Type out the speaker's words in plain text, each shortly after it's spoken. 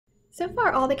So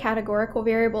far, all the categorical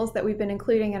variables that we've been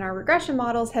including in our regression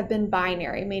models have been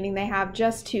binary, meaning they have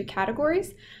just two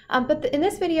categories. In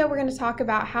this video, we're going to talk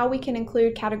about how we can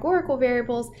include categorical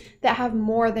variables that have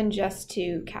more than just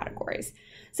two categories.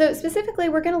 So specifically,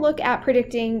 we're going to look at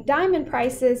predicting diamond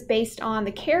prices based on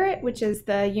the carat, which is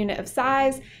the unit of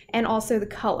size, and also the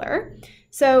color.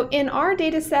 So in our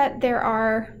data set, there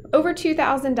are over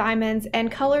 2,000 diamonds, and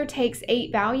color takes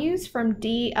 8 values from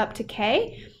D up to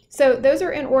K. So those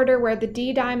are in order where the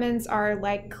D diamonds are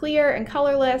like clear and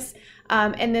colorless,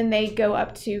 and then they go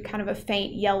up to kind of a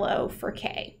faint yellow for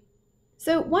K.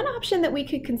 So one option that we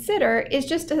could consider is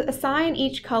just to assign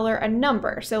each color a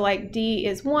number. So like D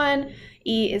is 1,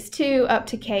 E is 2, up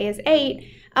to K is 8,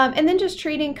 and then just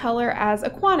treating color as a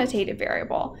quantitative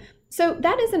variable. So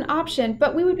that is an option,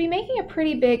 but we would be making a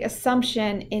pretty big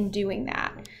assumption in doing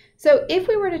that. So if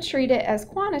we were to treat it as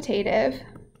quantitative,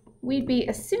 we'd be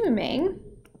assuming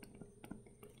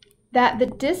that the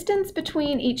distance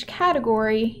between each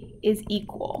category is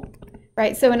equal,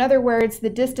 right? So in other words, the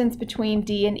distance between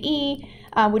D and E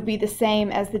would be the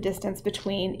same as the distance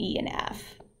between E and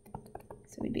F.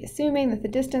 So we'd be assuming that the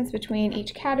distance between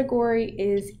each category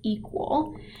is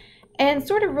equal. And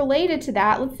sort of related to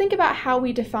that, let's think about how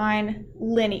we define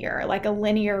linear, like a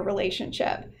linear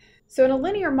relationship. So in a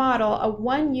linear model, a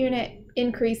 1 unit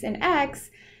increase in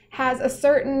X has a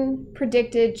certain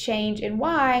predicted change in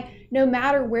Y no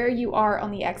matter where you are on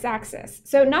the x-axis.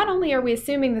 So not only are we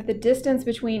assuming that the distance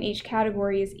between each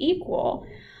category is equal,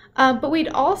 but we'd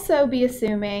also be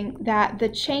assuming that the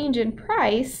change in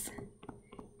price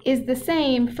is the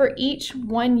same for each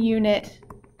 1 unit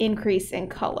increase in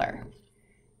color.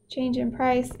 Change in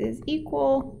price is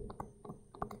equal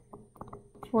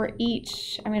for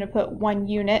each, I'm going to put 1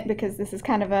 unit because this is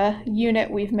kind of a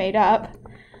unit we've made up,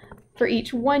 for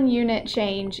each 1 unit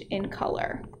change in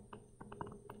color.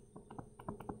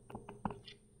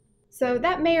 So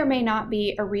that may or may not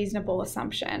be a reasonable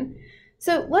assumption.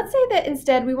 So let's say that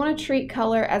instead we want to treat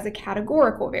color as a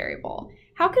categorical variable.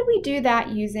 How could we do that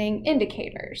using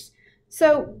indicators?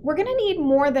 So we're going to need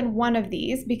more than one of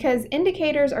these because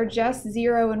indicators are just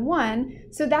 0 and 1,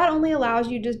 so that only allows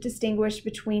you to distinguish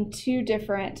between 2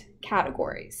 different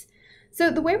categories. So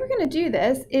the way we're going to do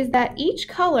this is that each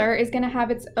color is going to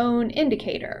have its own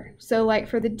indicator. So like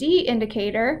for the D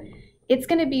indicator, it's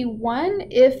going to be 1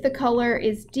 if the color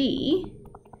is D,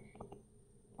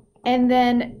 and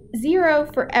then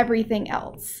 0 for everything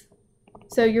else.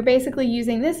 So you're basically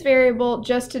using this variable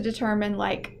just to determine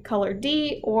like color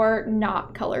D or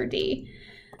not color D.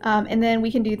 And then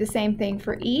we can do the same thing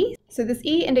for E. So this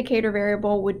E indicator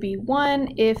variable would be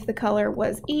 1 if the color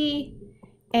was E,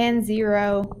 and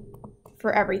 0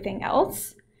 for everything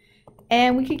else.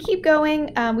 And we could keep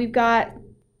going. We've got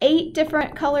 8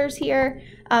 different colors here,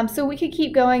 so we could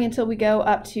keep going until we go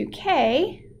up to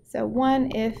K. So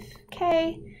 1 if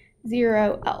K,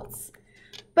 0 else.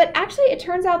 But actually it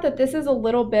turns out that this is a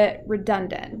little bit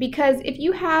redundant because if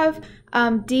you have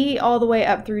D all the way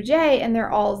up through J and they're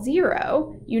all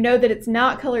 0, you know that it's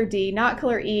not color D, not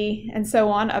color E, and so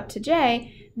on up to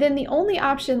J, then the only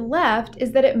option left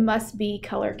is that it must be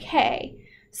color K.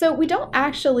 So we don't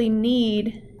actually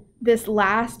need this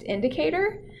last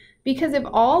indicator because if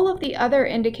all of the other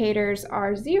indicators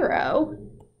are 0,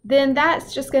 then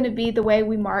that's just going to be the way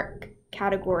we mark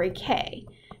category K,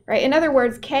 right? In other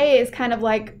words, K is kind of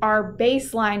like our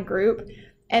baseline group,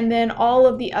 and then all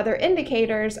of the other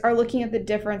indicators are looking at the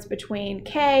difference between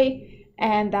K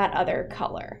and that other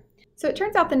color. So it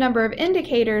turns out the number of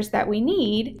indicators that we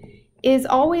need is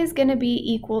always going to be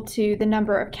equal to the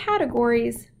number of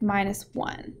categories minus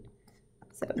 1.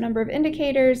 So number of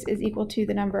indicators is equal to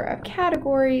the number of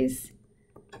categories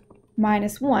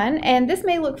minus 1. And this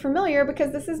may look familiar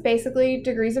because this is basically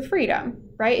degrees of freedom,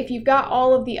 right? If you've got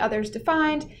all of the others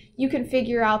defined, you can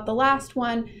figure out the last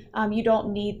one. You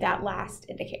don't need that last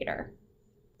indicator.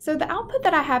 So the output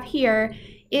that I have here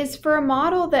is for a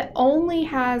model that only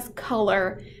has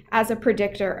color as a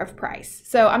predictor of price.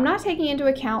 So I'm not taking into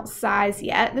account size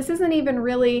yet. This isn't even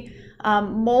really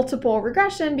multiple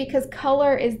regression because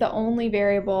color is the only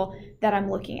variable that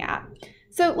I'm looking at.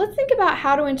 So let's think about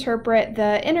how to interpret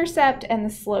the intercept and the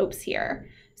slopes here.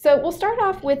 So we'll start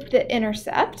off with the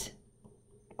intercept.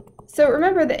 So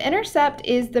remember, the intercept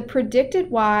is the predicted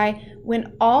Y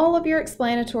when all of your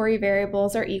explanatory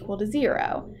variables are equal to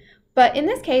 0. But in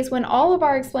this case, when all of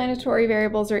our explanatory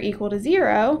variables are equal to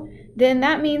 0, then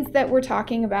that means that we're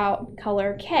talking about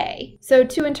color K. So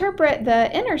to interpret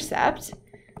the intercept,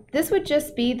 this would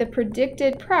just be the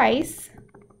predicted price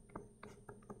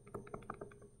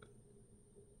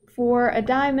for a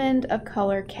diamond of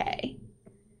color K.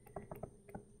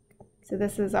 So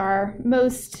this is our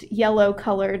most yellow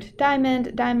colored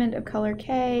diamond. Diamond of color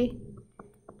K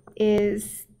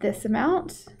is this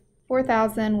amount,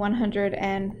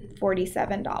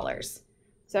 $4,147.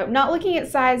 So not looking at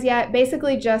size yet,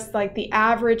 basically just like the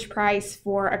average price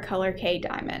for a color K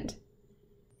diamond.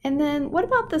 And then what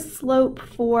about the slope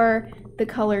for the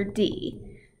color D?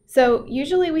 So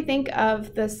usually we think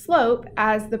of the slope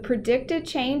as the predicted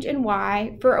change in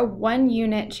Y for a 1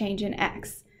 unit change in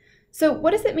X. So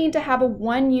what does it mean to have a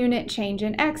 1 unit change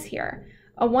in X here?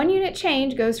 A 1 unit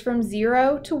change goes from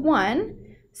 0 to 1.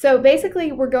 So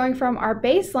basically we're going from our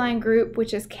baseline group,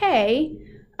 which is K,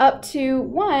 up to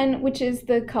 1, which is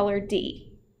the color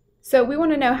D. So we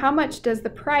want to know how much does the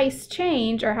price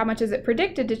change, or how much is it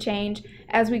predicted to change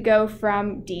as we go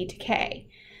from D to K.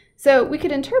 So we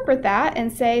could interpret that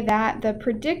and say that the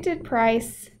predicted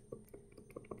price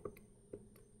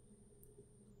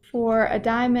for a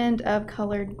diamond of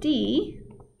color D,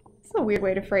 it's a weird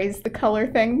way to phrase the color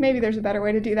thing, maybe there's a better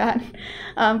way to do that,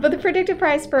 but the predicted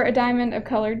price for a diamond of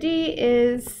color D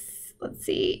is, let's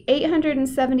see,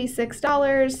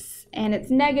 $876, and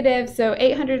it's negative, so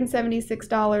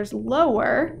 $876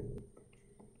 lower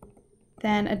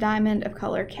than a diamond of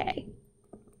color K.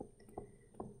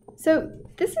 So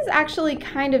this is actually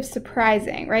kind of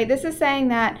surprising, right? This is saying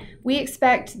that we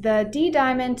expect the D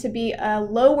diamond to be a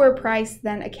lower price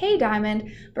than a K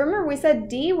diamond, but remember we said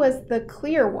D was the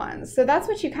clear one, so that's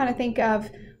what you kind of think of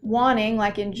wanting,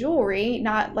 like in jewelry,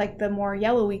 not like the more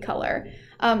yellowy color.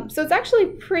 So it's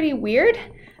actually pretty weird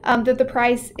that the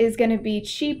price is going to be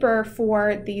cheaper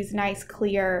for these nice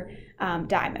clear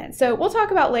diamonds. So we'll talk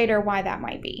about later why that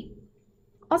might be.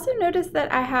 Also notice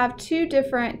that I have two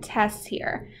different tests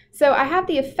here. So I have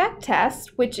the effect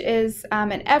test, which is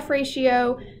an F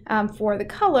ratio for the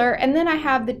color, and then I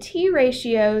have the T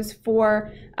ratios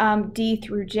for D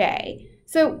through J.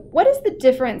 So what is the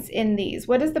difference in these?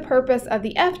 What is the purpose of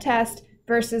the F test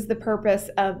versus the purpose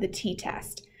of the T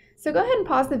test? So go ahead and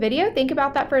pause the video, think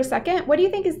about that for a second. What do you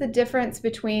think is the difference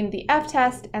between the F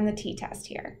test and the T test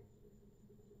here?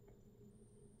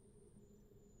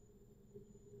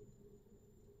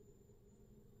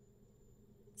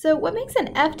 So what makes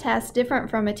an F-test different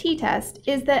from a T-test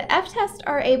is that F-tests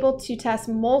are able to test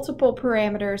multiple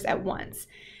parameters at once.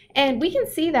 And we can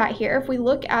see that here. If we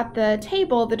look at the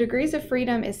table, the degrees of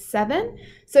freedom is 7.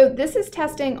 So this is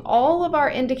testing all of our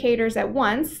indicators at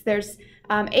once. There's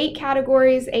 8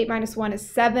 categories, 8 minus 1 is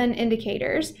 7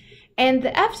 indicators. And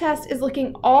the F-test is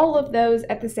looking all of those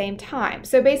at the same time.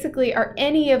 So basically, are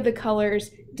any of the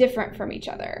colors different from each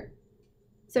other?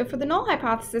 So for the null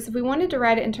hypothesis, if we wanted to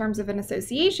write it in terms of an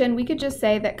association, we could just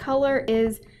say that color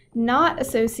is not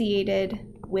associated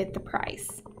with the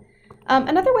price.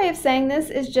 Another way of saying this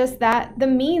is just that the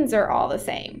means are all the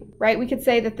same, right? We could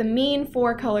say that the mean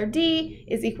for color D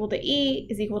is equal to E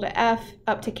is equal to F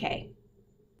up to K.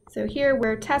 So here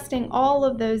we're testing all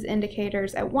of those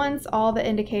indicators at once, all the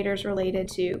indicators related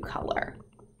to color.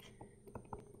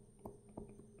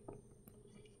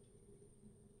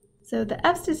 So the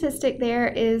F statistic there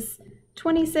is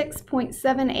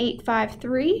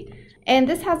 26.7853, and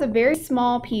this has a very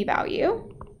small p-value,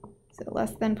 so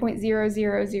less than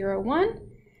 0.0001.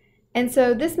 And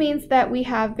so this means that we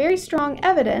have very strong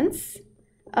evidence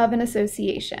of an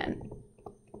association.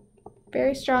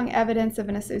 Very strong evidence of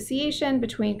an association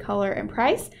between color and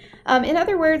price. In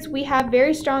other words, we have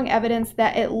very strong evidence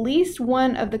that at least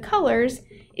one of the colors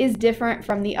is different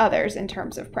from the others in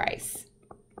terms of price.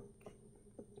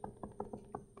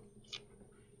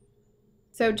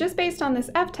 So just based on this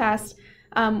F-test,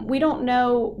 we don't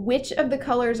know which of the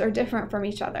colors are different from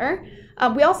each other.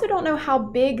 We also don't know how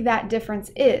big that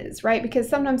difference is, right? Because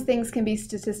sometimes things can be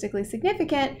statistically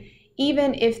significant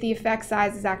even if the effect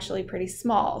size is actually pretty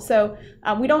small. So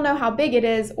we don't know how big it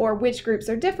is or which groups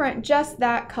are different, just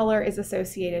that color is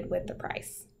associated with the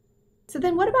price. So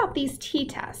then what about these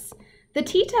T-tests? The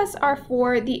T-tests are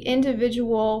for the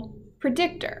individual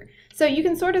predictor. So you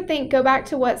can sort of go back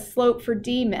to what slope for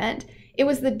D meant. It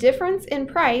was the difference in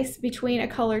price between a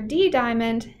color D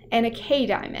diamond and a K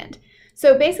diamond.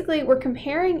 So basically, we're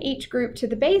comparing each group to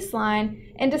the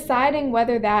baseline and deciding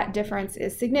whether that difference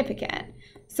is significant.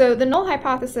 So the null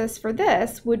hypothesis for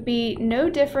this would be no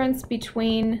difference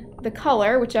between the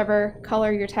color, whichever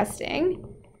color you're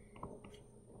testing,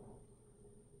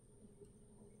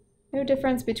 no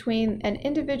difference between an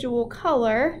individual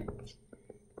color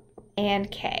and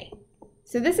K.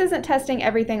 So this isn't testing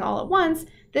everything all at once.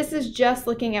 This is just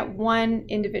looking at one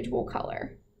individual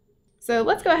color. So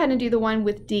let's go ahead and do the one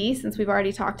with D since we've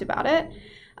already talked about it.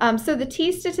 So the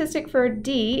T statistic for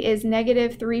D is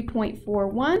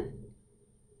 -3.41.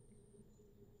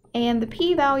 and the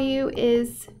p-value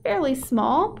is fairly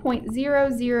small,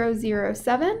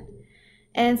 0.0007.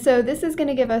 And so this is going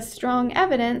to give us strong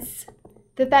evidence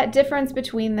that that difference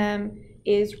between them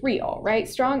is real, right?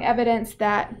 Strong evidence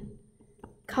that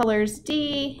colors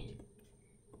D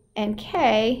and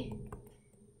K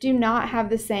do not have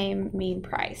the same mean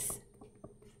price.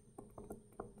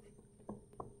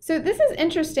 So this is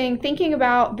interesting thinking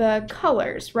about the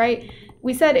colors, right?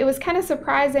 We said it was kind of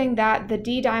surprising that the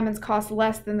D diamonds cost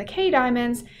less than the K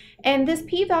diamonds, and this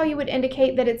p-value would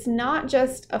indicate that it's not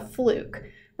just a fluke,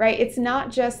 right? It's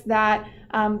not just that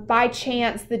by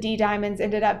chance the D diamonds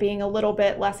ended up being a little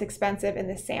bit less expensive in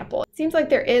this sample. It seems like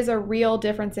there is a real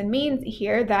difference in mean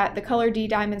here, that the color D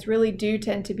diamonds really do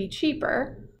tend to be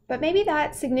cheaper. But maybe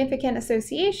that significant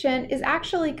association is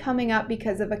actually coming up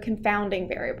because of a confounding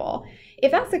variable.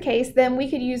 If that's the case, then we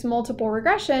could use multiple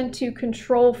regression to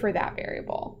control for that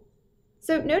variable.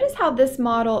 So notice how this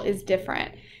model is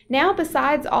different. Now,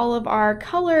 besides all of our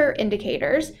color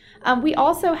indicators, we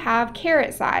also have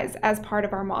caret size as part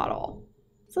of our model.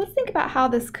 So let's think about how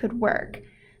this could work.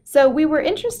 So we were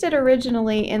interested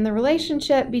originally in the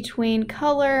relationship between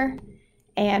color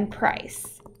and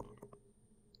price.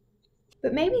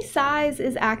 But maybe size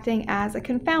is acting as a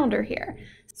confounder here.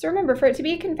 So remember, for it to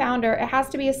be a confounder, it has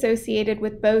to be associated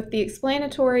with both the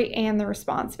explanatory and the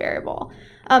response variable.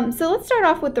 So let's start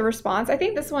off with the response. I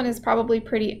think this one is probably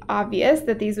pretty obvious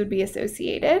that these would be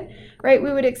associated, right?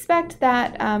 We would expect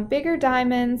that bigger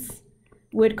diamonds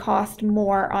would cost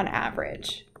more on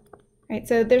average, right?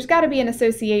 So there's got to be an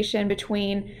association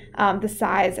between the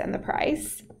size and the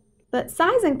price. But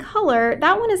size and color,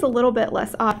 that one is a little bit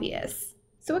less obvious.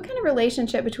 So what kind of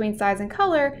relationship between size and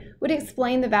color would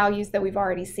explain the values that we've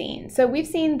already seen? So we've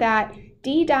seen that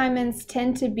D diamonds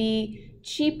tend to be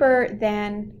cheaper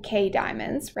than K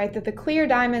diamonds, right? That the clear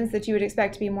diamonds that you would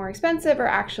expect to be more expensive are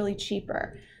actually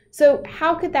cheaper. So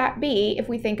how could that be if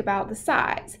we think about the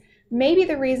size? Maybe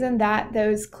the reason that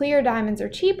those clear diamonds are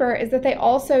cheaper is that they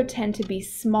also tend to be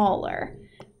smaller,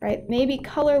 right? Maybe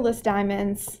colorless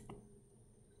diamonds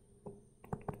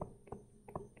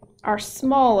are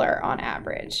smaller on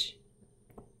average.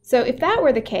 So if that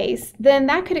were the case, then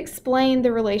that could explain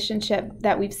the relationship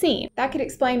that we've seen. That could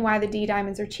explain why the D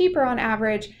diamonds are cheaper on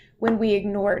average when we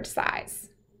ignored size.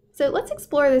 So let's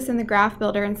explore this in the graph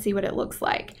builder and see what it looks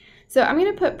like. So I'm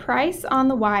going to put price on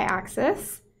the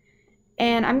y-axis,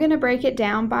 and I'm going to break it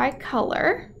down by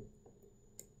color.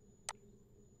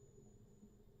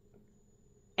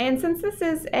 And since this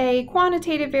is a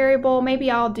quantitative variable,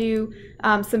 maybe I'll do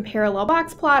some parallel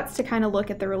box plots to kind of look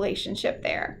at the relationship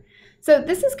there. So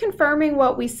this is confirming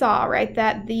what we saw, right?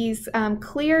 That these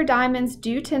clear diamonds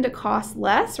do tend to cost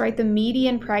less, right? The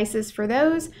median prices for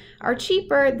those are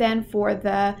cheaper than for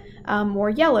the more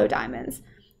yellow diamonds.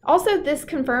 Also, this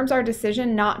confirms our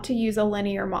decision not to use a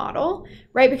linear model,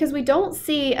 right? Because we don't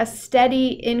see a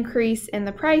steady increase in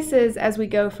the prices as we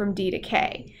go from D to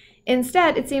K.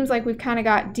 Instead, it seems like we've kind of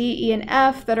got D, E, and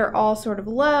F that are all sort of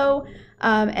low,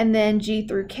 and then G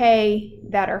through K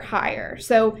that are higher.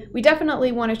 So we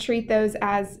definitely want to treat those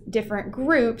as different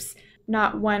groups,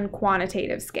 not one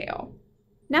quantitative scale.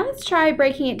 Now let's try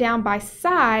breaking it down by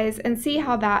size and see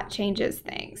how that changes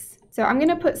things. So I'm going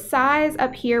to put size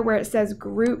up here where it says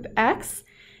group X.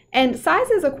 And size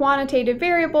is a quantitative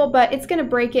variable, but it's going to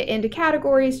break it into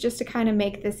categories just to kind of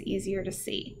make this easier to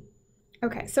see.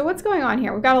 Okay, so what's going on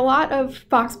here? We've got a lot of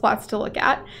box plots to look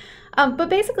at. But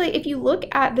basically, if you look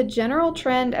at the general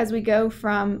trend as we go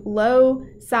from low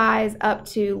size up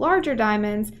to larger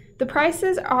diamonds, the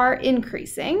prices are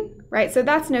increasing, right? So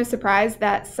that's no surprise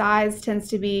that size tends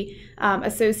to be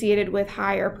associated with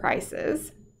higher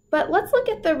prices. But let's look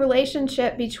at the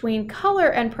relationship between color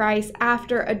and price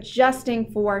after adjusting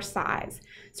for size.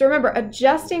 So remember,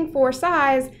 adjusting for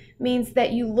size means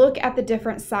that you look at the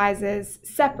different sizes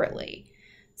separately.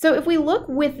 So if we look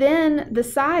within the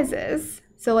sizes,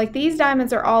 so like these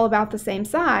diamonds are all about the same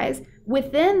size,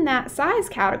 within that size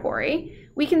category,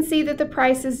 we can see that the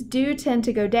prices do tend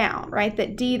to go down, right?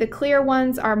 That D, the clear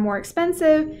ones, are more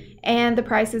expensive, and the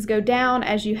prices go down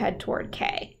as you head toward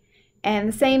K. And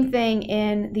the same thing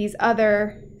in these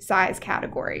other size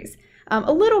categories.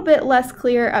 A little bit less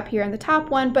clear up here in the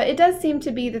top one, but it does seem to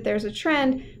be that there's a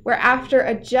trend where after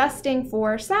adjusting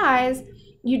for size,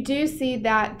 you do see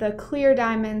that the clear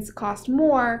diamonds cost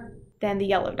more than the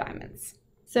yellow diamonds.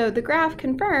 So the graph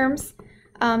confirms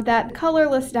that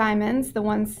colorless diamonds, the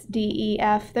ones D, E,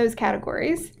 F, those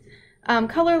categories,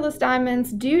 colorless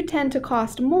diamonds do tend to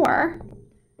cost more,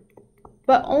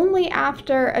 but only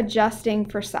after adjusting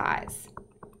for size.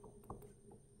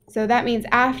 So that means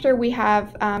after we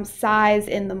have size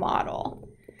in the model.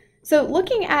 So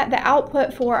looking at the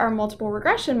output for our multiple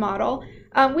regression model,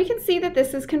 we can see that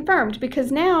this is confirmed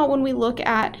because now when we look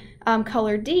at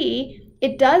color D,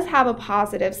 it does have a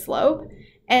positive slope.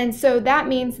 And so that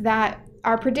means that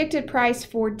our predicted price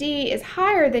for D is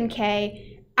higher than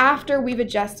K after we've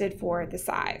adjusted for the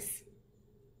size.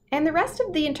 And the rest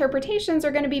of the interpretations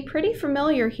are going to be pretty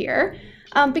familiar here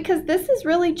because this is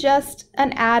really just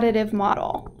an additive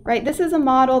model, right? This is a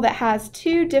model that has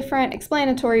two different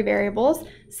explanatory variables,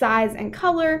 size and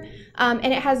color, and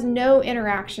it has no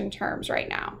interaction terms right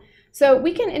now. So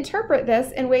we can interpret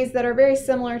this in ways that are very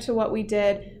similar to what we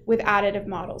did with additive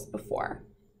models before.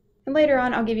 And later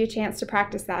on, I'll give you a chance to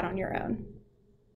practice that on your own.